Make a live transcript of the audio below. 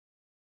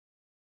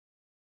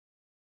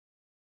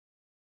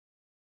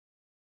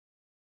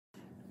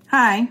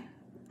Hi,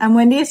 I'm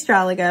Wendy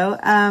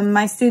Astrologo.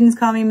 My students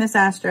call me Miss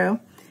Astro.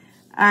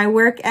 I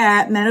work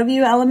at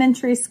Meadowview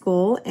Elementary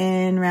School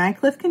in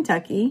Radcliffe,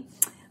 Kentucky.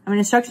 I'm an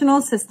instructional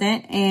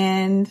assistant,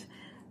 and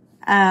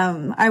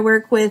I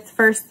work with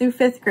 1st through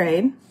 5th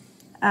grade.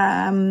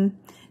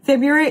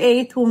 February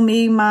 8th will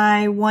be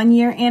my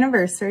 1-year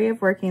anniversary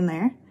of working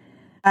there.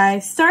 I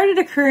started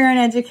a career in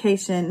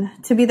education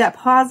to be that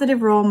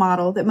positive role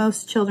model that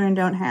most children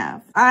don't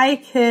have. I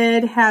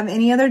could have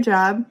any other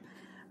job.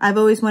 I've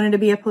always wanted to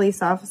be a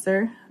police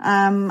officer.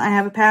 I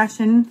have a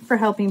passion for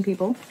helping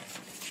people.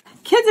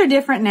 Kids are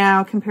different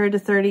now compared to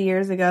 30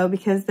 years ago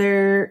because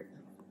there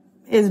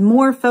is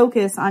more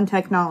focus on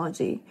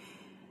technology.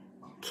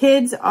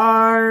 Kids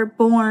are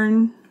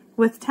born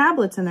with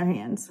tablets in their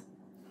hands.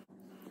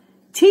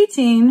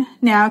 Teaching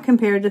now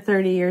compared to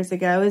 30 years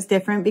ago is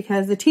different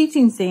because the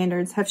teaching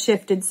standards have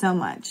shifted so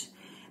much.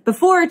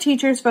 Before,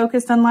 teachers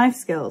focused on life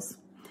skills.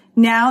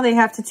 Now they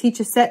have to teach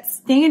a set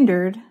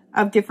standard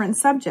of different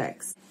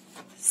subjects.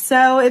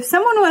 So if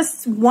someone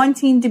was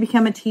wanting to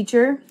become a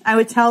teacher, I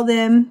would tell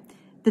them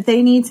that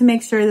they need to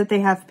make sure that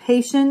they have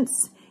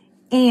patience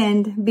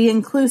and be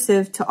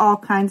inclusive to all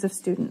kinds of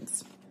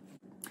students.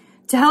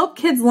 To help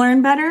kids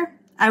learn better,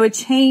 I would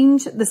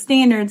change the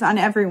standards on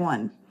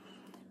everyone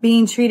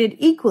being treated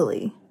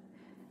equally.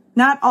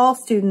 Not all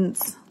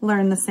students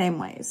learn the same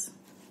ways.